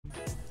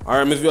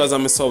Alright, my viewers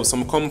and myself,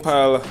 some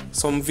compile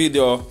some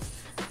video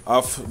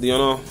of the,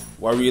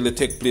 what really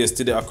take place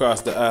today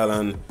across the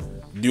island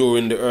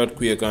during the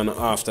earthquake and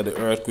after the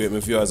earthquake, my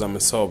viewers and my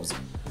subs.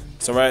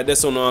 So right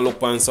this one I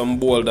look on some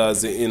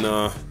boulders in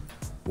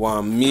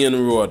one main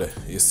road.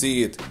 You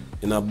see it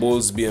in a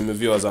Bulls Bay, my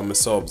viewers and my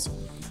subs.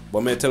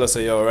 But may tell us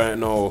yo right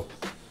now,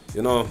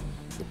 the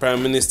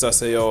Prime Minister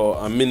say yo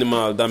a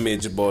minimal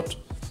damage, but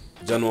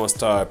January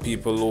Star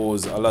people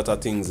lose a lot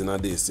of things in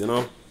this,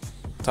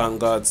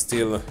 Thank God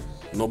still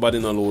nobody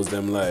no lose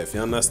them life.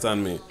 You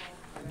understand me?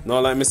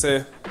 Now like me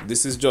say,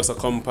 this is just a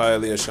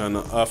compilation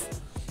of,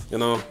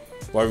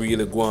 what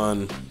really go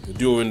on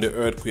during the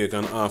earthquake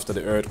and after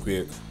the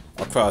earthquake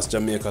across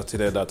Jamaica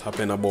today that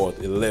happened about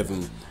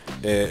 11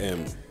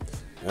 a.m.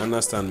 You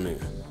understand me?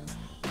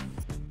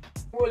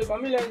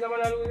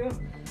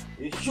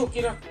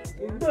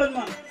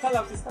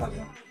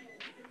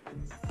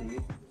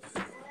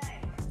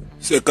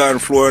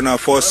 Second floor and a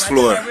first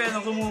floor.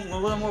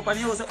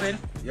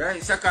 Yeah,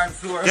 second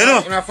floor. You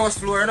know? In a first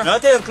floor. No,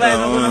 tell you,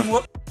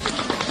 climb.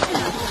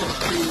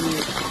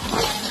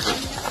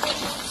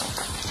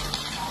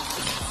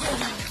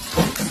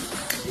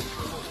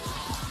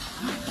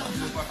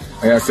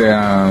 I say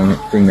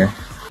thing there.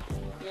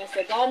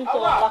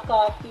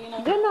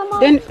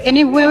 Then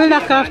anyway we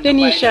lock off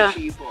Denisha.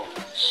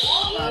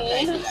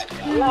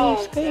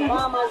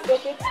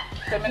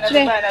 I'm going to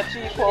buy a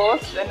cheap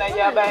house, then I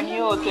buy me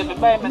house, if you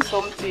buy me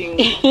something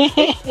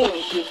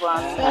expensive.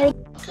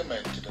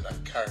 Documented in a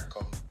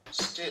CARICOM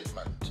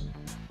statement.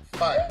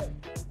 5.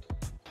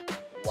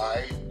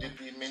 Why did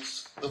we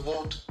miss the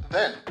vote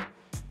then?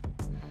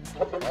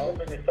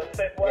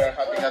 We're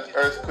having an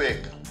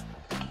earthquake.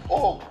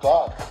 Oh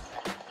God.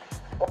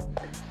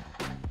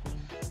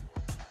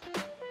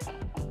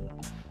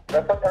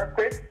 That's an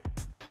earthquake?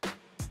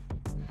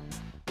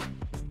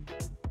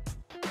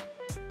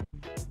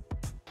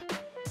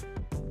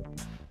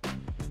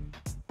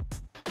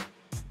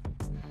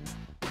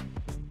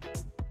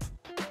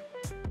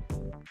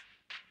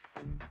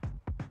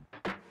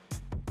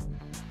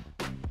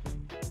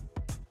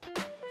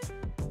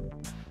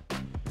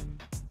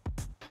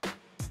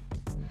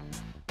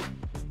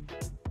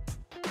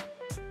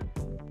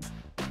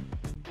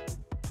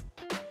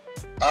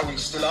 Are we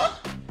still on?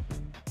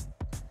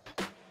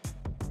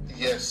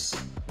 Yes.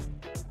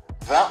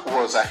 That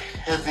was a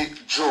heavy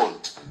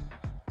jolt.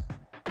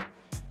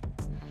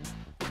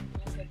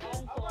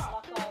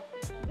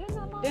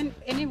 Then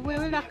anyway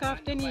we lock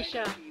off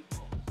Denisha.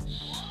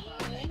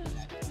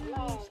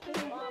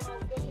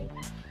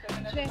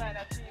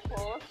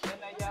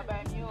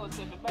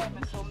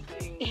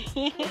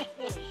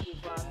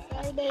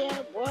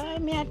 Boy,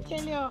 me I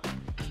tell you.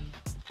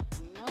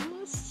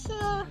 No,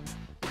 sir.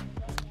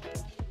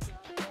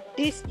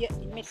 This,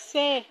 me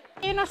say,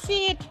 you not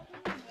see it.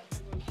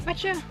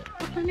 Watch out,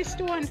 up on the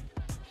stone.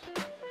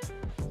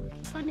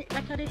 On the,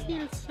 like on the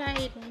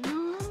hillside.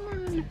 No,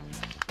 man.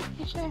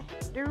 Watch out,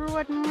 the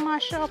road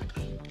mash up.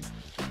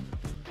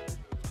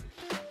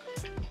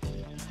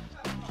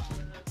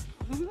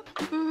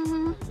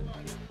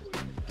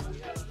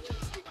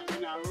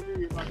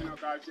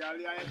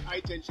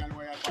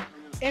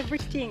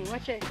 Everything,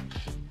 watch it.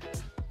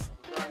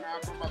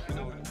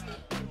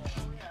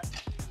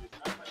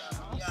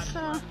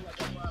 So,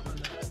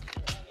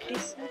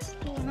 this is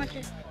too much.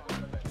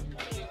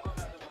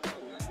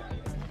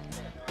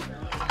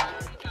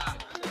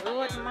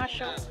 Road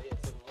mash up.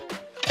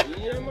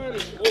 Yeah, man.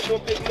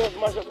 Don't pick much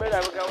mash up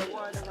better.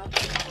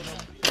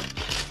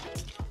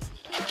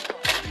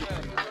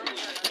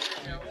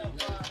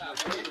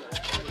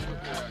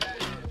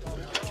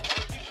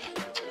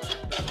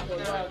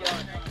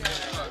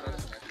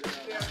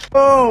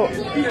 Oh!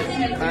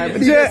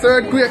 This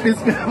earthquake this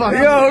man.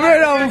 Yo,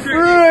 man, I'm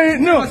free!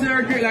 No! This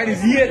earthquake like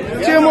this yet.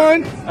 Yeah,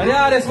 man! And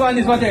yeah, this one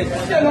is what it.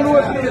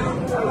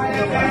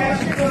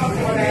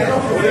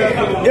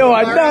 Yo,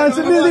 I dance,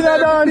 the building I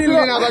dance.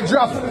 Building have a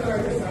drop.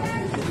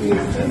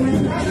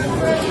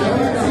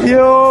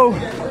 Yo!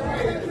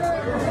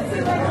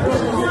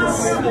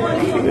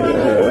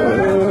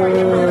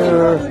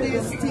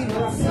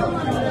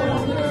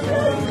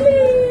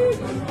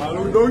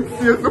 Don't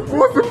see it's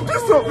supposed to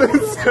piss up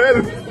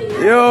themselves.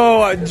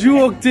 Yo, a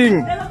joke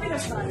thing.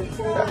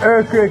 The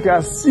earthquake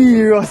is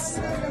serious.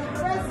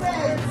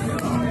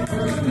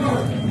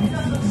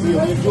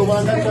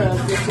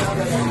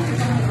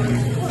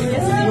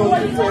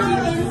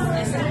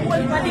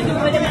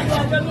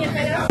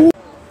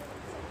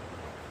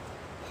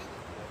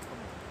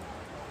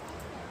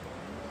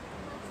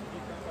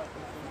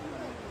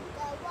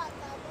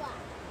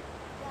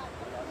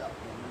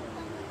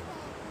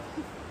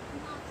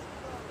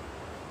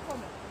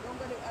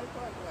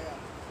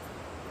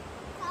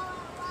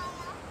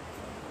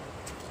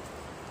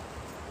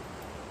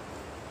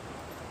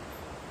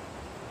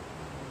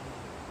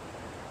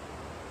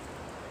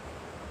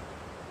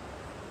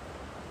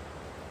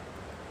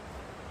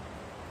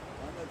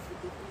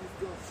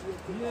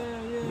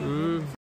 Yeah, yeah.